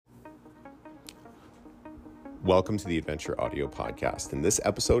Welcome to the Adventure Audio Podcast. In this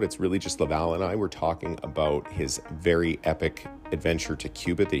episode, it's really just Laval and I. We're talking about his very epic adventure to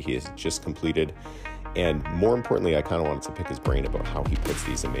Cuba that he has just completed. And more importantly, I kind of wanted to pick his brain about how he puts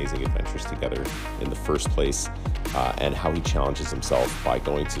these amazing adventures together in the first place, and how he challenges himself by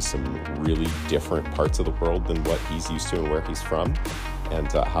going to some really different parts of the world than what he's used to and where he's from,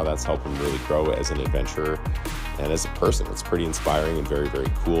 and how that's helped him really grow as an adventurer and as a person. It's pretty inspiring and very,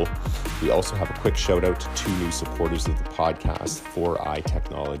 very cool. We also have a quick shout out to two new supporters of the podcast, 4i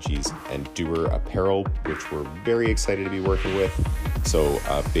Technologies and Doer Apparel, which we're very excited to be working with. So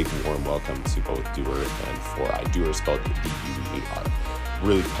a big warm welcome to both Doer and 4i. Doer is spelled D-U-A-R.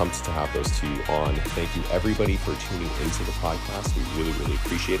 Really pumped to have those two on. Thank you everybody for tuning into the podcast. We really, really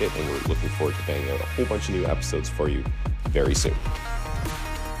appreciate it. And we're looking forward to banging out a whole bunch of new episodes for you very soon.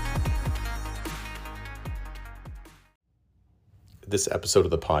 This episode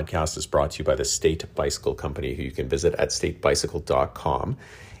of the podcast is brought to you by the State Bicycle Company, who you can visit at statebicycle.com.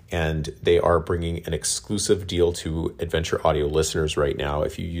 And they are bringing an exclusive deal to Adventure Audio listeners right now.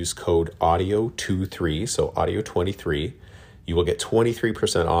 If you use code AUDIO23, so AUDIO23, you will get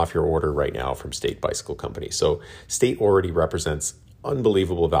 23% off your order right now from State Bicycle Company. So State already represents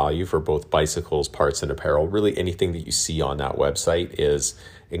unbelievable value for both bicycles, parts, and apparel. Really anything that you see on that website is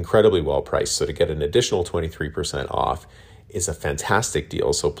incredibly well priced. So to get an additional 23% off is a fantastic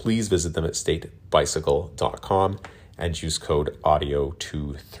deal. So please visit them at statebicycle.com and use code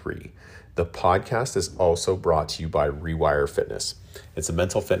AUDIO23. The podcast is also brought to you by Rewire Fitness. It's a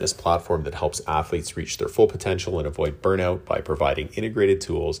mental fitness platform that helps athletes reach their full potential and avoid burnout by providing integrated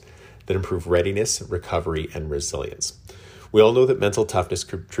tools that improve readiness, recovery, and resilience. We all know that mental toughness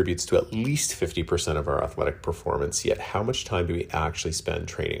contributes to at least 50% of our athletic performance, yet how much time do we actually spend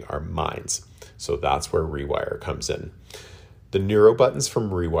training our minds? So that's where Rewire comes in. The neuro buttons from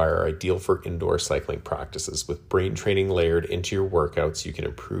Rewire are ideal for indoor cycling practices. With brain training layered into your workouts, you can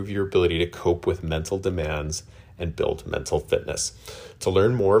improve your ability to cope with mental demands and build mental fitness. To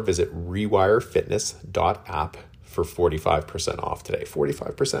learn more, visit rewirefitness.app for 45% off today.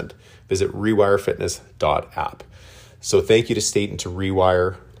 45%. Visit rewirefitness.app. So thank you to State and to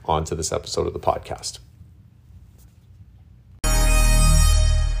Rewire. On to this episode of the podcast.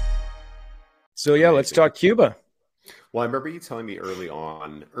 So yeah, let's talk Cuba. Well, I remember you telling me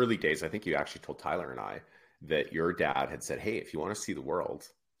early days, I think you actually told Tyler and I that your dad had said, hey, if you want to see the world,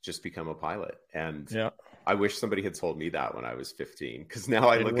 just become a pilot. And yeah, I wish somebody had told me that when I was 15, because now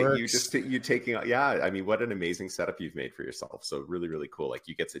I look at you taking, I mean, what an amazing setup you've made for yourself. So really, really cool. Like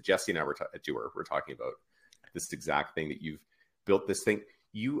you get to, Jesse and I were talking about this exact thing that you've built this thing.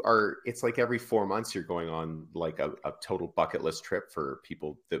 It's like every 4 months you're going on like a total bucket list trip for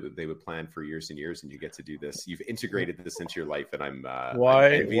people that they would plan for years and years, and you get to do this. You've integrated this into your life, and I'm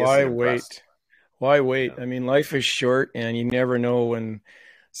why wait? Yeah. I mean, life is short, and you never know when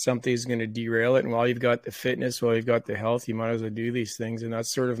something's going to derail it. And while you've got the fitness, while you've got the health, you might as well do these things. And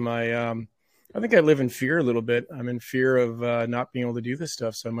that's sort of my. I think I live in fear a little bit. I'm in fear of not being able to do this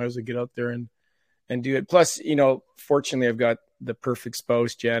stuff, so I might as well get out there and do it. Plus, fortunately, I've got the perfect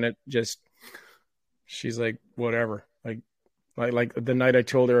spouse, Janet. She's like, whatever. Like the night I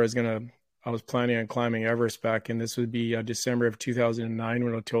told her I was planning on climbing Everest back, and this would be December of 2009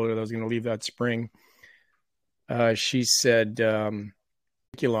 when I told her that I was going to leave that spring. She said,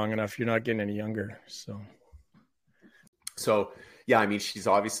 "Take you long enough. You're not getting any younger." So yeah, I mean, she's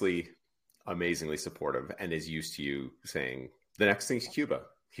obviously amazingly supportive and is used to you saying the next thing's Cuba.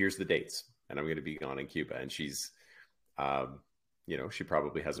 Here's the dates, and I'm going to be gone in Cuba, and she's. She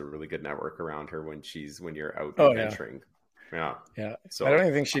probably has a really good network around her when you're out adventuring. Yeah. So I don't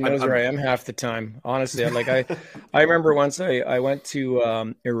even think she knows where I am half the time. Honestly, I remember once I went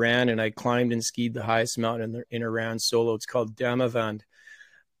to Iran and I climbed and skied the highest mountain in Iran solo. It's called Damavand.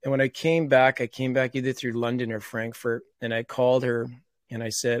 And when I came back either through London or Frankfurt, and I called her and I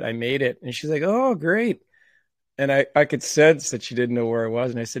said, I made it. And she's like, oh, great. And I could sense that she didn't know where I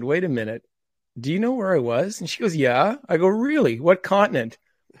was. And I said, wait a minute. Do you know where I was? And she goes, yeah. I go, really? What continent?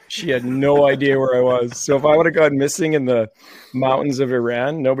 She had no idea where I was. So if I would have gone missing in the mountains of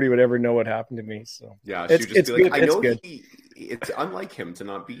Iran, nobody would ever know what happened to me. So yeah, she would just be like, I know it's unlike him to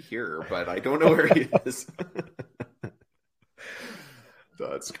not be here, but I don't know where he is.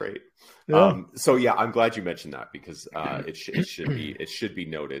 That's great. Yeah. So yeah, I'm glad you mentioned that because it should be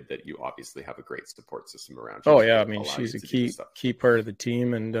noted that you obviously have a great support system around you. Oh yeah, I mean she's a key part of the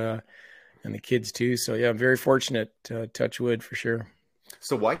team and the kids too. So yeah, I'm very fortunate. Touch wood for sure.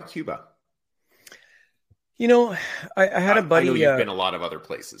 So why Cuba? You know, I had a I know buddy. you've been a lot of other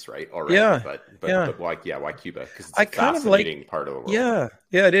places, right, already, Yeah, yeah. but why, yeah, why Cuba? Because it's a I kind of like. fascinating part of the world. Yeah,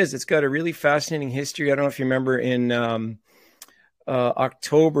 yeah. It is. It's got a really fascinating history. I don't know if you remember in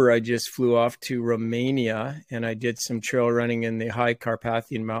October, I just flew off to Romania and I did some trail running in the high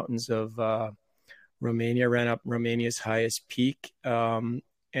Carpathian Mountains of Romania. Ran up Romania's highest peak, and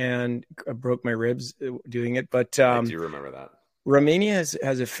I broke my ribs doing it. But I do remember that. Romania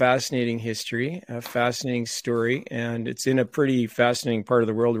has a fascinating history, a fascinating story, and it's in a pretty fascinating part of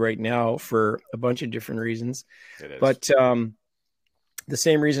the world right now for a bunch of different reasons. It is. But the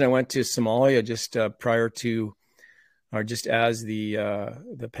same reason I went to Somalia just prior to, or just as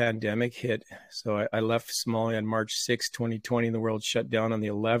the pandemic hit. So I left Somalia on March 6, 2020, and the world shut down on the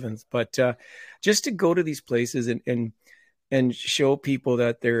 11th. But just to go to these places and show people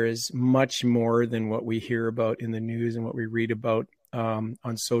that there is much more than what we hear about in the news and what we read about on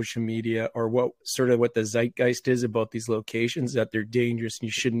social media, or what the zeitgeist is about these locations, that they're dangerous and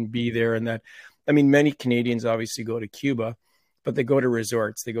you shouldn't be there. And that, I mean, many Canadians obviously go to Cuba, but they go to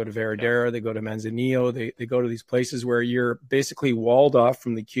resorts. They go to Veradero, they go to Manzanillo, they go to these places where you're basically walled off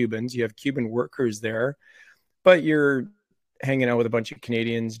from the Cubans. You have Cuban workers there, but you're hanging out with a bunch of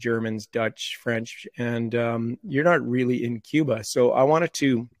Canadians, Germans, Dutch, French, and you're not really in Cuba. So I wanted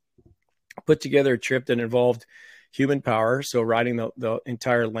to put together a trip that involved human power. So riding the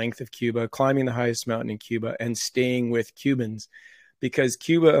entire length of Cuba, climbing the highest mountain in Cuba, and staying with Cubans, because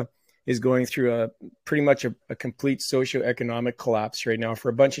Cuba is going through pretty much a complete socioeconomic collapse right now for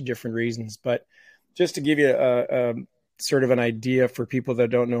a bunch of different reasons. But just to give you a sort of an idea for people that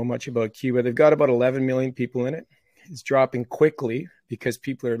don't know much about Cuba, they've got about 11 million people in it. It's dropping quickly because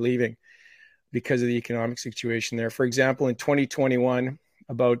people are leaving because of the economic situation there. For example, in 2021,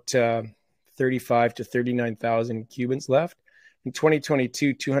 about 35 to 39,000 Cubans left. In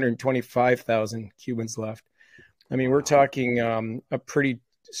 2022, 225,000 Cubans left. I mean, we're talking a pretty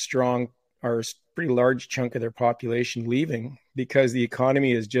strong or pretty large chunk of their population leaving because the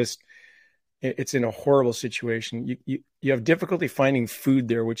economy is just, it's in a horrible situation. You have difficulty finding food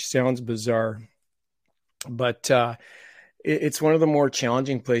there, which sounds bizarre. But it's one of the more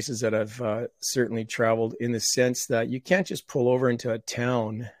challenging places that I've certainly traveled, in the sense that you can't just pull over into a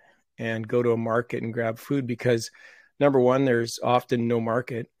town and go to a market and grab food, because number one, there's often no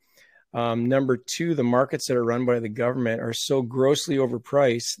market. Number two, the markets that are run by the government are so grossly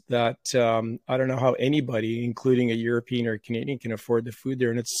overpriced that I don't know how anybody, including a European or a Canadian, can afford the food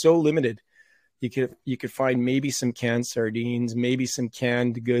there. And it's so limited. You could find maybe some canned sardines, maybe some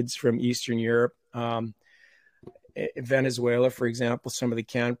canned goods from Eastern Europe. Venezuela, for example, some of the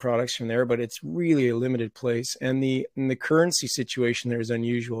canned products from there, but it's really a limited place. And the currency situation there is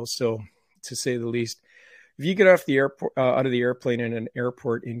unusual, so to say the least. If you get off the airport, out of the airplane in an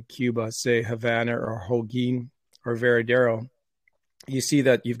airport in Cuba, say Havana or Holguin or Veradero, you see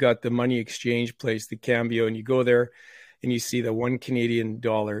that you've got the money exchange place, the Cambio, and you go there and you see the $1 Canadian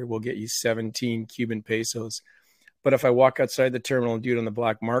will get you 17 Cuban pesos. But if I walk outside the terminal and do it on the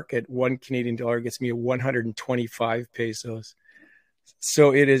black market, $1 Canadian gets me 125 pesos.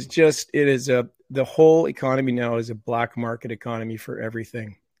 So the whole economy now is a black market economy for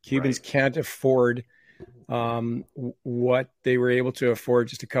everything. Cubans can't afford what they were able to afford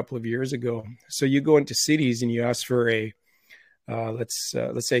just a couple of years ago. So you go into cities and you ask for a let's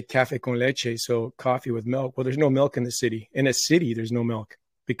say café con leche, so coffee with milk. Well, there's no milk in the city. In a city, there's no milk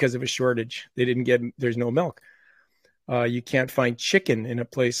because of a shortage. There's no milk. You can't find chicken in a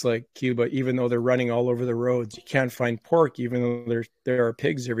place like Cuba, even though they're running all over the roads. You can't find pork, even though there are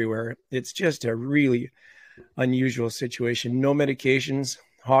pigs everywhere. It's just a really unusual situation. No medications.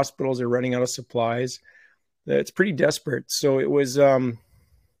 Hospitals are running out of supplies. It's pretty desperate. So it was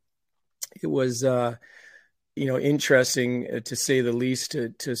interesting, to say the least,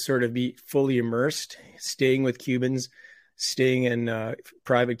 to sort of be fully immersed, staying with Cubans, staying in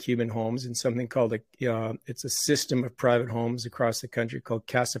private Cuban homes in something called it's a system of private homes across the country called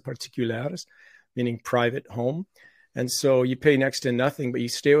Casa Particulares, meaning private home. And so you pay next to nothing, but you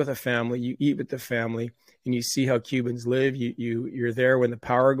stay with a family, you eat with the family, and you see how Cubans live. You're there when the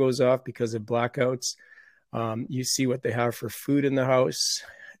power goes off because of blackouts. You see what they have for food in the house.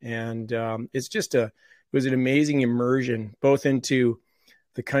 And it was an amazing immersion, both into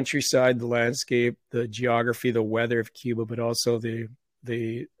the countryside, the landscape, the geography, the weather of Cuba, but also the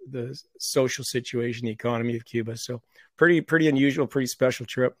social situation, the economy of Cuba. So pretty unusual, pretty special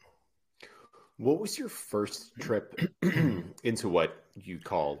trip. What was your first trip into what you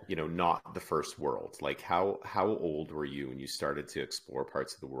call, not the first world? Like how old were you when you started to explore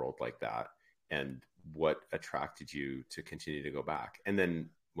parts of the world like that? And what attracted you to continue to go back? And then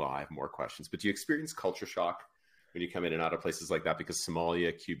well, I have more questions, but do you experience culture shock when you come in and out of places like that? Because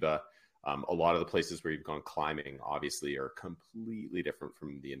Somalia, Cuba, a lot of the places where you've gone climbing obviously are completely different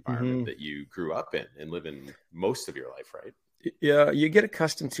from the environment that you grew up in and live in most of your life, right? Yeah, you get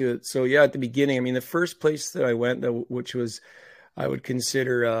accustomed to it. So yeah, at the beginning, I mean, the first place that I went, which was I would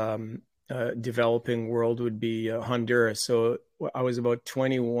consider developing world, would be Honduras. So I was about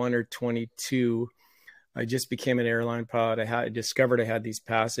 21 or 22. I just became an airline pilot. I discovered I had these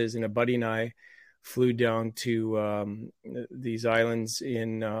passes, and a buddy and I flew down to these islands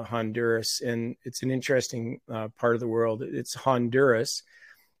in Honduras, and it's an interesting part of the world. It's Honduras,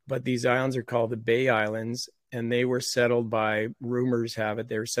 but these islands are called the Bay Islands, and they were settled by, rumors have it,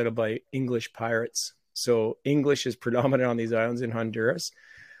 they were settled by English pirates. So English is predominant on these islands in Honduras,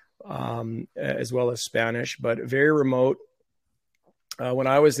 as well as Spanish, but very remote. When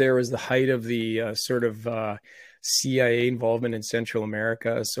I was there, was the height of the CIA involvement in Central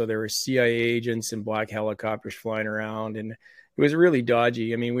America. So there were CIA agents and black helicopters flying around, and it was really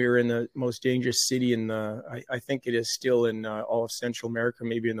dodgy. I mean, we were in the most dangerous city I think it is still in all of Central America,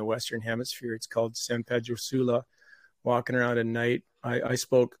 maybe in the Western Hemisphere. It's called San Pedro Sula. Walking around at night, I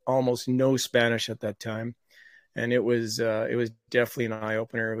spoke almost no Spanish at that time, and it was definitely an eye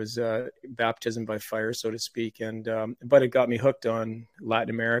opener. It was baptism by fire, so to speak, and but it got me hooked on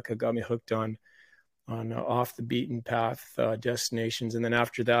Latin America. Got me hooked on off the beaten path destinations, and then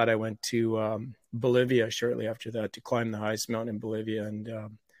after that, I went to Bolivia shortly after that to climb the highest mountain in Bolivia, and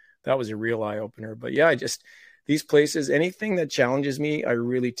that was a real eye opener. But yeah, these places, anything that challenges me, I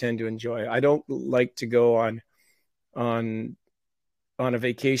really tend to enjoy. I don't like to go on a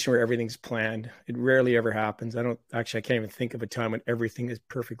vacation where everything's planned. It rarely ever happens. I can't even think of a time when everything is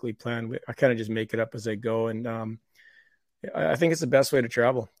perfectly planned. I kind of just make it up as I go. And I think it's the best way to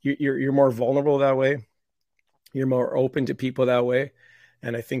travel. You're more vulnerable that way. You're more open to people that way.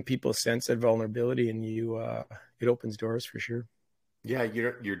 And I think people sense that vulnerability, and it opens doors for sure. Yeah.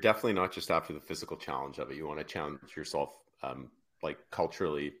 You're definitely not just after the physical challenge of it. You want to challenge yourself, like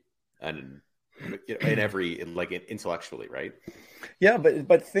culturally and intellectually, right? Yeah,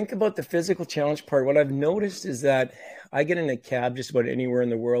 but think about the physical challenge part. What I've noticed is that I get in a cab just about anywhere in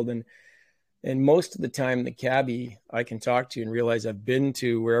the world, and most of the time the cabbie I can talk to and realize I've been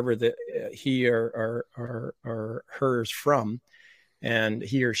to wherever he or her is from, and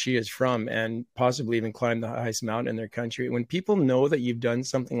he or she is from, and possibly even climbed the highest mountain in their country. When people know that you've done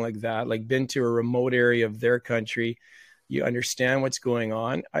something like that, like been to a remote area of their country, you understand what's going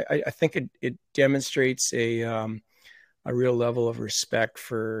on. I think it demonstrates a real level of respect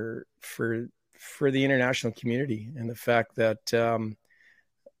for the international community, and the fact that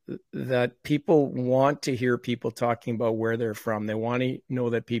that people want to hear people talking about where they're from. They want to know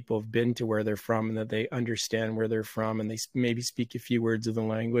that people have been to where they're from, and that they understand where they're from, and they maybe speak a few words of the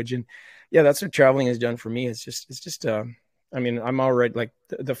language. And yeah, that's what traveling has done for me. It's just I mean, I'm already like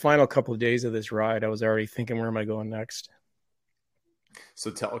the final couple of days of this ride, I was already thinking, where am I going next? So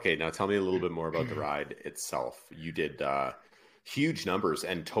now tell me a little bit more about the ride itself. You did huge numbers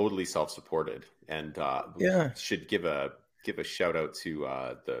and totally self-supported, and should give a shout out to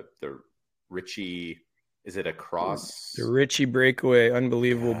the Ritchie. Is it a cross? The Ritchie Breakaway,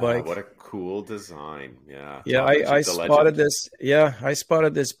 unbelievable bike. What a cool design! Yeah, yeah. I spotted this. Yeah, I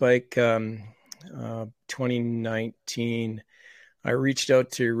spotted this bike 2019. I reached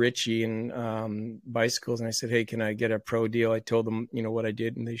out to Ritchie and Bicycles, and I said, "Hey, can I get a pro deal?" I told them, what I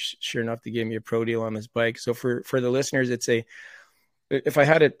did, and they sure enough, they gave me a pro deal on this bike. So for the listeners, if I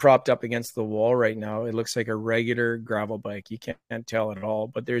had it propped up against the wall right now, it looks like a regular gravel bike. You can't tell at all.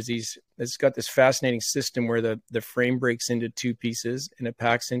 But it's got this fascinating system where the frame breaks into two pieces, and it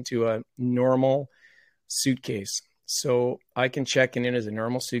packs into a normal suitcase. So I can check in as a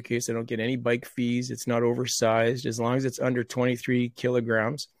normal suitcase. I don't get any bike fees. It's not oversized. As long as it's under 23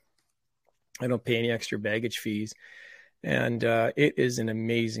 kilograms, I don't pay any extra baggage fees. And it is an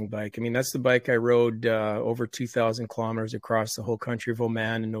amazing bike. I mean, that's the bike I rode over 2,000 kilometers across the whole country of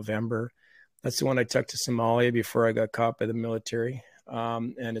Oman in November. That's the one I took to Somalia before I got caught by the military.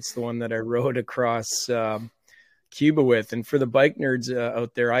 And it's the one that I rode across Cuba with. And for the bike nerds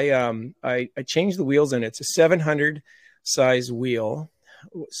out there, I changed the wheels in it. It's a 700 size wheel.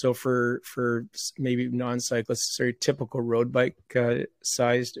 So for maybe non-cyclists, very typical road bike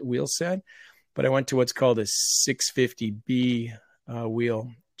sized wheel set. But I went to what's called a 650B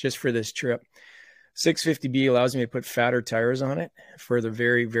wheel just for this trip. 650B allows me to put fatter tires on it for the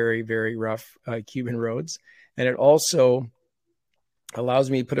very, very, very rough Cuban roads. And it also allows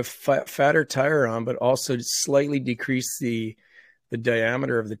me to put a fatter tire on, but also slightly decrease the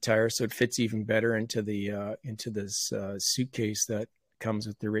diameter of the tire so it fits even better into this suitcase that comes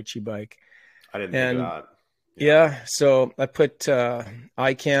with the Ritchie bike. I didn't think of that. Yeah. So I put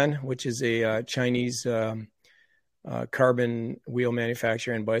iCan, which is a Chinese carbon wheel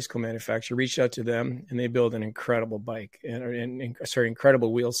manufacturer and bicycle manufacturer, reached out to them, and they build an incredible bike and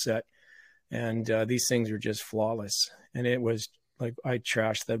incredible wheel set. And these things were just flawless. And it was like, I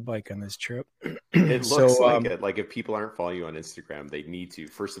trashed that bike on this trip. It looks like it. Like, if people aren't following you on Instagram, they need to,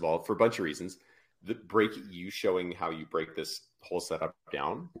 first of all, for a bunch of reasons. You showing how you break this whole setup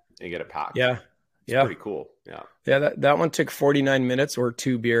down and get it packed. Yeah. It's pretty cool. Yeah. Yeah. That one took 49 minutes or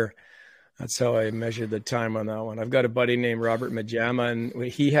 2 beer. That's how I measured the time on that one. I've got a buddy named Robert Majama, and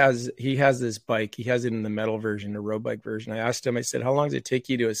he has this bike. He has it in the metal version, the road bike version. I asked him, I said, how long does it take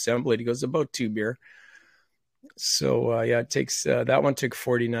you to assemble it? He goes, about 2 beer. So it takes, that one took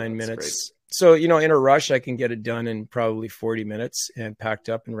 49 minutes. Great. So, in a rush, I can get it done in probably 40 minutes and packed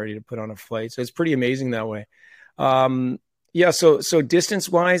up and ready to put on a flight. So it's pretty amazing that way. So distance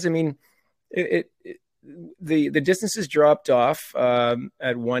wise, I mean, the distances dropped off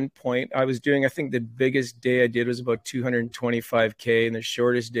at one point. I was doing, I think the biggest day I did was about 225K, and the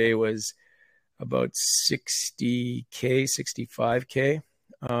shortest day was about 60K, 65K.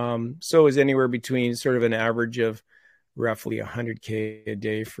 So it was anywhere between sort of an average of roughly 100K a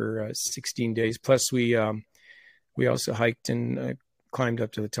day for 16 days. Plus we also hiked and climbed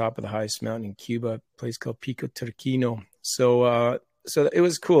up to the top of the highest mountain in Cuba, a place called Pico Turquino. So it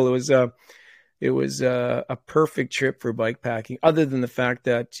was cool. It was a perfect trip for bike packing, other than the fact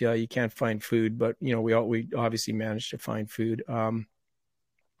that you can't find food. But we obviously managed to find food.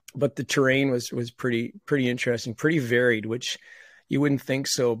 But the terrain was pretty interesting, pretty varied, which you wouldn't think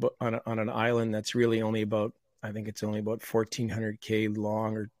so. But on an island that's really only about, I think it's only about 1,400K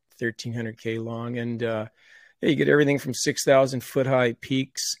long or 1,300K long, and you get everything from 6,000 foot high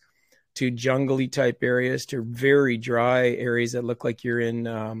peaks to jungly type areas to very dry areas that look like you're in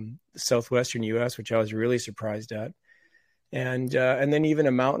the southwestern U.S., which I was really surprised at. And then even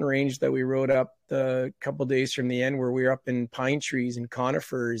a mountain range that we rode up a couple of days from the end, where we were up in pine trees and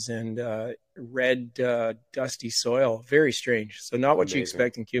conifers and red dusty soil. Very strange. So not what you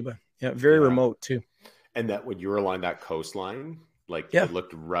expect in Cuba. Yeah, very remote too. And that when you were along that coastline, it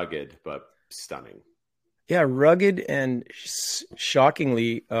looked rugged but stunning. Yeah, rugged and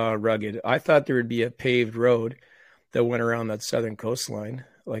shockingly rugged. I thought there would be a paved road that went around that southern coastline,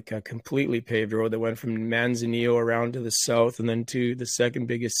 like a completely paved road that went from Manzanillo around to the south and then to the second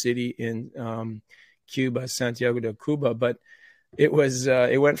biggest city in Cuba, Santiago de Cuba. But it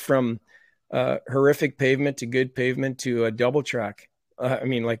went from horrific pavement to good pavement to a double track.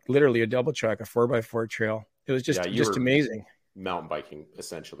 Literally a double track, a 4x4 trail. It was just amazing. Mountain biking,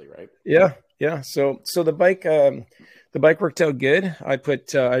 essentially, right? Yeah. So the bike worked out good. I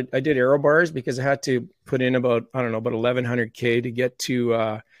did aero bars because I had to put in about 1,100K to get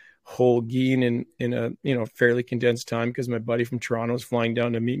to Holguin in a fairly condensed time, because my buddy from Toronto was flying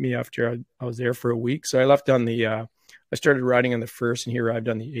down to meet me after I was there for a week. So I left on I started riding on the 1st, and he arrived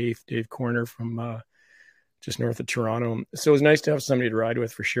on the 8th, Dave Corner from just north of Toronto. So it was nice to have somebody to ride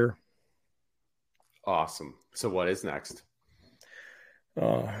with for sure. Awesome. So what is next?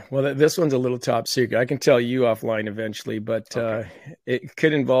 Well, this one's a little top secret. I can tell you offline eventually, but okay. It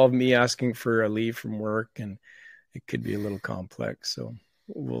could involve me asking for a leave from work, and it could be a little complex. So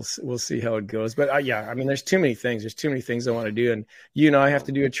we'll see how it goes. But there's too many things. There's too many things I want to do, and you and I have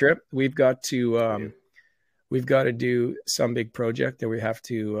to do a trip. We've got to do some big project that we have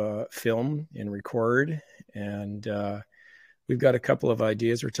to film and record, and we've got a couple of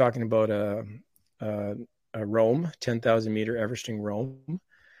ideas. We're talking about a Rome, 10,000 meter Everesting Rome.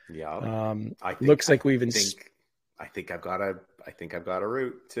 Yeah. I think I've got a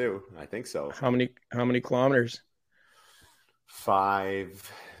route too. I think so. How many kilometers?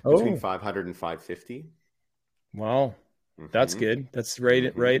 Between 500 and 550. Wow. That's good. That's right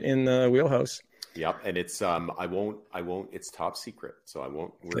in the wheelhouse. Yep. And it's, it's top secret. So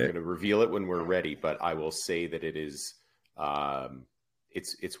we're going to reveal it when we're ready, but I will say that it is,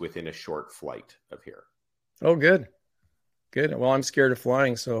 it's within a short flight of here. Oh, good. Well, I'm scared of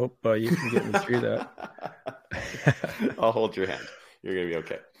flying, so I hope you can get me through that. I'll hold your hand. You're going to be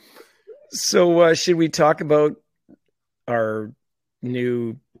okay. So should we talk about our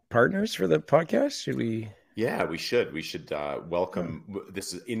new partners for the podcast? Should we? Yeah, we should. We should welcome,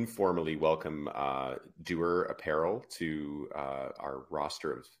 this is informally welcome Doer Apparel to our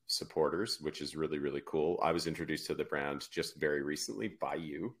roster of supporters, which is really, really cool. I was introduced to the brand just very recently by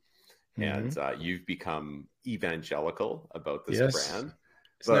you. And you've become evangelical about this brand.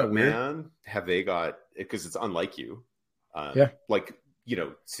 Isn't that weird? Man, have they got, because it's unlike you, to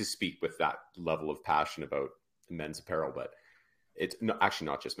speak with that level of passion about men's apparel. But It's actually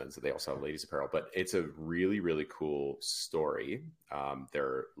not just men's, they also have ladies apparel, but it's a really, really cool story.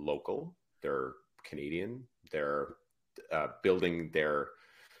 They're local, they're Canadian, they're building their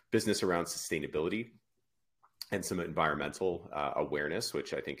business around sustainability and some environmental awareness,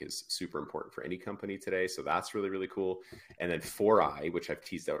 which I think is super important for any company today. So that's really, really cool. And then 4i, which I've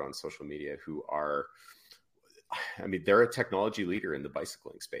teased out on social media, who are, I mean, they're a technology leader in the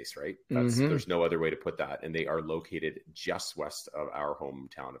bicycling space, right? There's no other way to put that. And they are located just west of our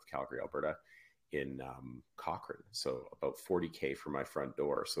hometown of Calgary, Alberta, in Cochrane. So about 40K from my front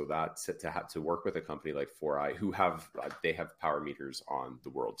door. So that's to have to work with a company like 4i, who they have power meters on the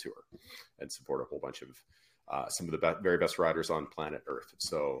world tour and support a whole bunch of some of the very best riders on planet Earth.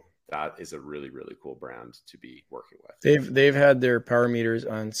 So that is a really, really cool brand to be working with. They've had their power meters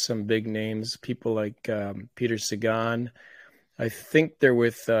on some big names, people like Peter Sagan. I think they're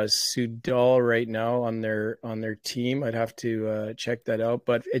with Soudal right now on their team. I'd have to check that out.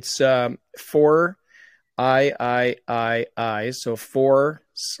 But it's 4III, so 4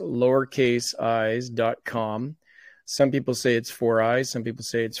 lowercase i's.com. Some people say it's 4i, some people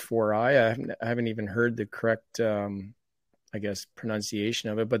say it's 4i. I haven't even heard the correct, I guess, pronunciation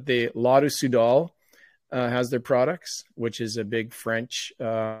of it. But Lotto Soudal has their products, which is a big French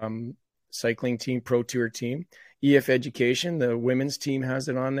cycling team, pro tour team. EF Education, the women's team, has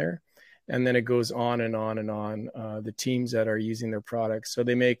it on there. And then it goes on and on and on, the teams that are using their products. So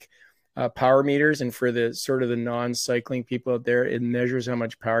they make power meters, and for the sort of the non-cycling people out there, it measures how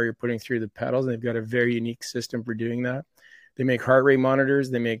much power you're putting through the pedals. And they've got a very unique system for doing that. They make heart rate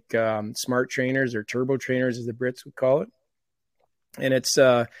monitors. They make smart trainers, or turbo trainers, as the Brits would call it. And it's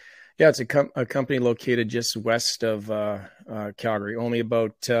it's a company located just west of Calgary, only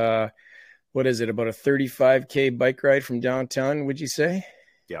about what is it, about a 35K bike ride from downtown, would you say?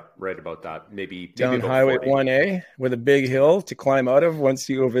 Yeah, right about that. Maybe down about Highway 40. 1A with a big hill to climb out of. Once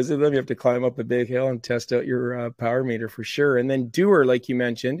you go visit them, you have to climb up a big hill and test out your power meter for sure. And then Dewar, like you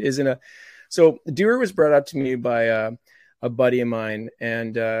mentioned, so Dewar was brought up to me by a buddy of mine,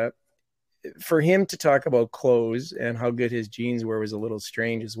 and for him to talk about clothes and how good his jeans were was a little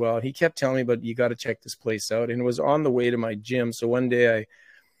strange as well. He kept telling me, but you got to check this place out. And it was on the way to my gym. So one day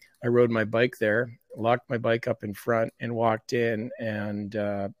I rode my bike there, locked my bike up in front, and walked in. And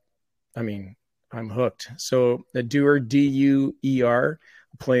I mean, I'm hooked. So the Dewar, D-U-E-R,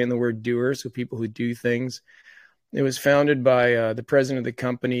 playing the word doer. So people who do things. It was founded by the president of the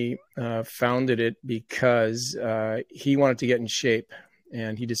company, founded it because he wanted to get in shape.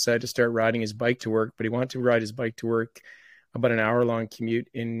 And he decided to start riding his bike to work, but he wanted to ride his bike to work about an hour-long commute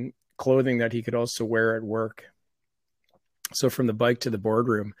in clothing that he could also wear at work. So from the bike to the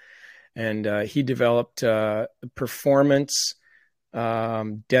boardroom. And he developed performance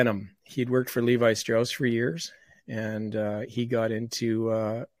denim. He'd worked for Levi Strauss for years, and he got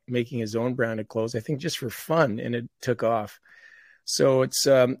into making his own brand of clothes, I think just for fun, and it took off. So it's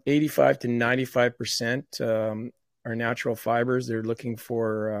 85 to 95% are natural fibers. They're looking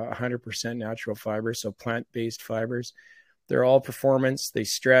for 100% natural fibers, so plant-based fibers. They're all performance. They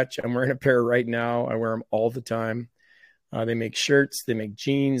stretch. I'm wearing a pair right now. I wear them all the time. They make shirts, they make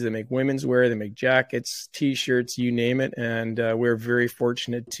jeans, they make women's wear, they make jackets, T-shirts, you name it. And we're very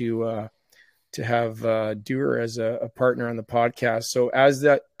fortunate to have Dewar as a partner on the podcast. So as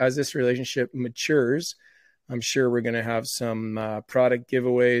this relationship matures, I'm sure we're going to have some product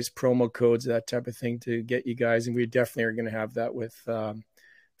giveaways, promo codes, that type of thing to get you guys. And we definitely are going to have that with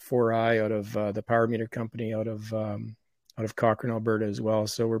 4i out of the Power Meter Company out of Cochrane, Alberta as well.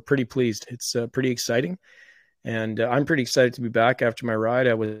 So we're pretty pleased. It's pretty exciting. And I'm pretty excited to be back after my ride.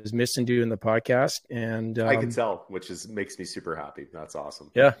 I was missing doing the podcast. And I can tell, makes me super happy. That's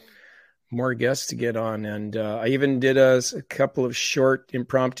awesome. Yeah. More guests to get on. And I even did a couple of short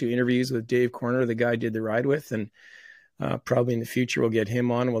impromptu interviews with Dave Corner, the guy I did the ride with. And probably in the future, we'll get him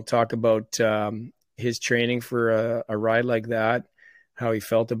on. We'll talk about his training for a ride like that, how he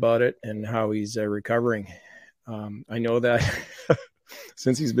felt about it, and how he's recovering. I know that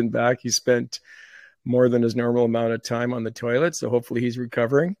since he's been back, he spent more than his normal amount of time on the toilet. So hopefully he's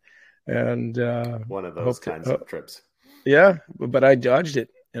recovering. And one of those kinds of trips. Yeah, but I dodged it.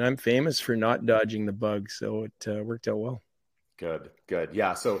 And I'm famous for not dodging the bug, so it worked out well. Good.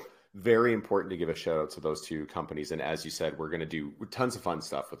 Yeah, so very important to give a shout out to those two companies. And as you said, we're going to do tons of fun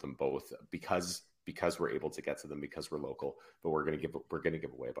stuff with them both because we're able to get to them, because we're local. But we're going to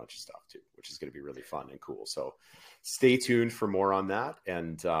give away a bunch of stuff too, which is going to be really fun and cool. So stay tuned for more on that.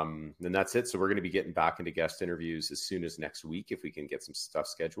 And then that's it. So we're going to be getting back into guest interviews as soon as next week, if we can get some stuff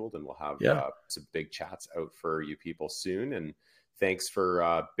scheduled, and we'll have some big chats out for you people soon. And thanks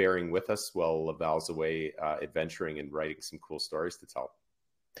for bearing with us while Laval's away adventuring and writing some cool stories to tell.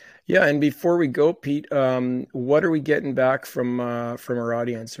 Yeah, and before we go, Pete, what are we getting back from our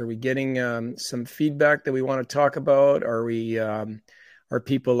audience? Are we getting some feedback that we want to talk about? Are we are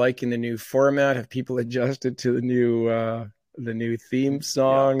people liking the new format? Have people adjusted to the new theme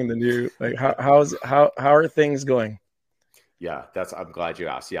song and the new how are things going? Yeah, I'm glad you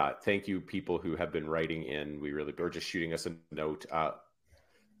asked. Yeah, thank you, people who have been writing in. Or just shooting us a note.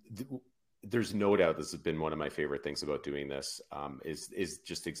 There's no doubt this has been one of my favorite things about doing this. Is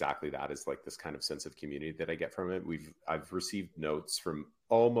just exactly that. Is like this kind of sense of community that I get from it. I've received notes from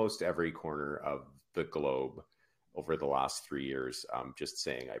almost every corner of the globe over the last 3 years, just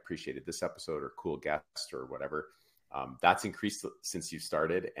saying I appreciated this episode or cool guest or whatever. That's increased since you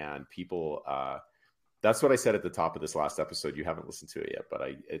started, and people. That's what I said at the top of this last episode. You haven't listened to it yet, but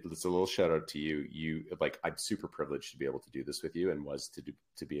it's a little shout out to you. I'm super privileged to be able to do this with you, and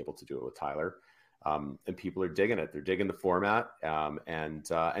to be able to do it with Tyler. And people are digging it. They're digging the format, and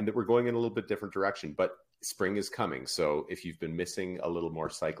that we're going in a little bit different direction. But spring is coming, so if you've been missing a little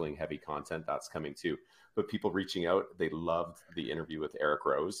more cycling heavy content, that's coming too. But people reaching out, they loved the interview with Eric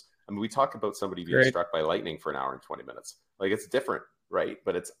Rose. I mean, we talk about somebody being struck by lightning for an hour and 20 minutes. Like, it's different, right?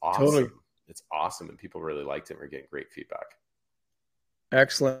 But it's awesome. Totally. It's awesome, and people really liked it. We're getting great feedback.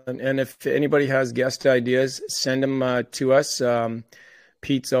 Excellent. And if anybody has guest ideas, send them to us.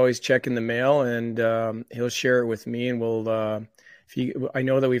 Pete's always checking the mail, and he'll share it with me. And we'll. I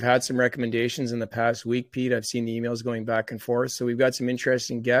know that we've had some recommendations in the past week, Pete. I've seen the emails going back and forth, so we've got some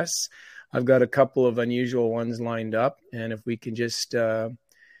interesting guests. I've got a couple of unusual ones lined up, and if we can just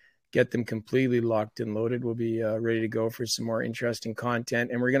get them completely locked and loaded, we'll be ready to go for some more interesting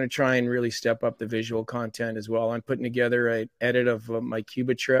content. And we're going to try and really step up the visual content as well. I'm putting together an edit of my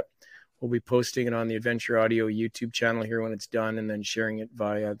Cuba trip. We'll be posting it on the Adventure Audio YouTube channel here when it's done, and then sharing it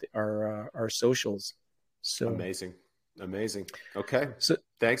via our socials. So amazing. Okay. So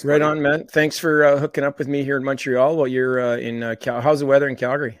thanks. Right on, man. Thanks for hooking up with me here in Montreal while you're in how's the weather in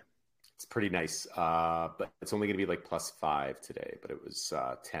Calgary? It's pretty nice, but it's only going to be like +5 today. But it was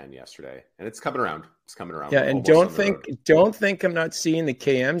 10 yesterday, and it's coming around. Yeah, and don't think I'm not seeing the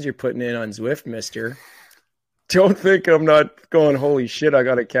KMs you're putting in on Zwift, Mister. Don't think I'm not going. Holy shit! I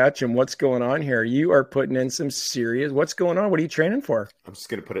got to catch him. What's going on here? You are putting in some serious. What's going on? What are you training for? I'm just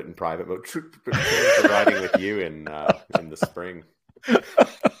going to put it in private mode. Riding with you in the spring.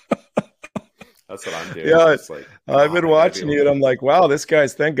 That's what I'm doing. Yeah, I've been watching you, and I'm like, wow, this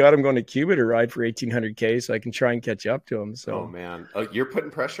guy's. Thank God I'm going to Cuba to ride for 1,800K, so I can try and catch up to him. So, oh man, you're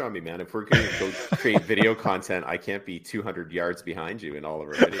putting pressure on me, man. If we're going to go create video content, I can't be 200 yards behind you in all of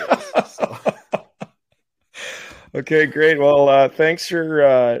our videos. So. Okay, great. Well, thanks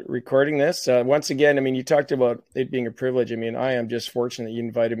for recording this. Once again, I mean, you talked about it being a privilege. I mean, I am just fortunate that you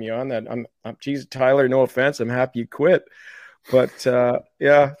invited me on that. Geez, Tyler, no offense. I'm happy you quit. But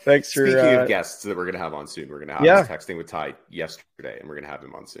yeah, thanks for... Speaking of guests that we're going to have on soon, we're going to have texting with Ty yesterday, and we're going to have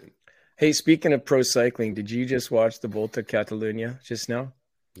him on soon. Hey, speaking of pro cycling, did you just watch the Volta a Catalunya just now?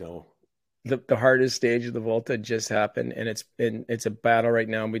 No. The hardest stage of the Volta just happened, and it's a battle right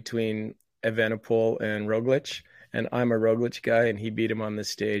now between Evenepoel and Roglic. And I'm a Roglic guy, and he beat him on the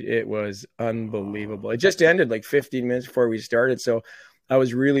stage. It was unbelievable. It just ended like 15 minutes before we started, so I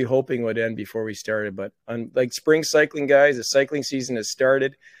was really hoping it would end before we started. But like spring cycling, guys, the cycling season has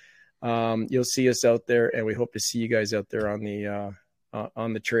started. You'll see us out there, and we hope to see you guys out there on the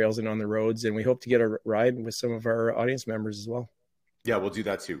trails and on the roads. And we hope to get a ride with some of our audience members as well. Yeah, we'll do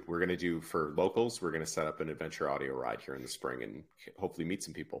that too. We're going to do for locals. We're going to set up an Adventure Audio ride here in the spring and hopefully meet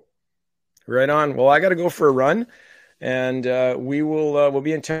some people. Right on. Well, I got to go for a run, and we'll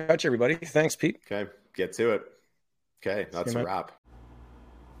be in touch, everybody. Thanks, Pete. Okay, get to it. Okay, that's a wrap.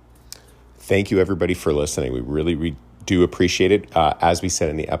 Thank you, everybody, for listening. We really do appreciate it. As we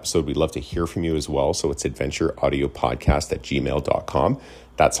said in the episode, we'd love to hear from you as well. So it's adventureaudiopodcast@gmail.com.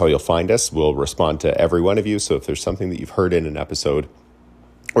 That's how you'll find us. We'll respond to every one of you. So if there's something that you've heard in an episode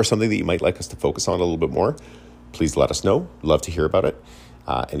or something that you might like us to focus on a little bit more, please let us know. Love to hear about it.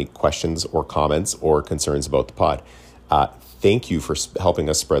 Any questions or comments or concerns about the pod. Thank you for helping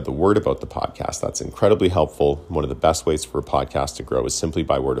us spread the word about the podcast. That's incredibly helpful. One of the best ways for a podcast to grow is simply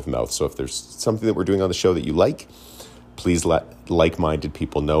by word of mouth. So if there's something that we're doing on the show that you like, please let like-minded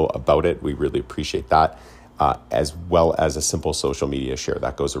people know about it. We really appreciate that, as well as a simple social media share.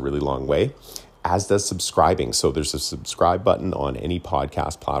 That goes a really long way, as does subscribing. So there's a subscribe button on any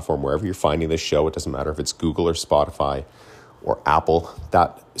podcast platform, wherever you're finding this show. It doesn't matter if it's Google or Spotify or Apple.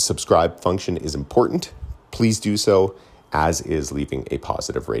 That subscribe function is important. Please do so. as is leaving a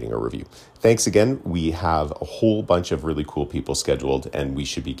positive rating or review. Thanks again. We have a whole bunch of really cool people scheduled, and we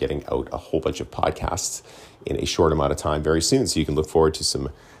should be getting out a whole bunch of podcasts in a short amount of time very soon. So you can look forward to some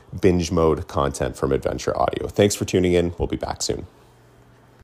binge mode content from Adventure Audio. Thanks for tuning in. We'll be back soon.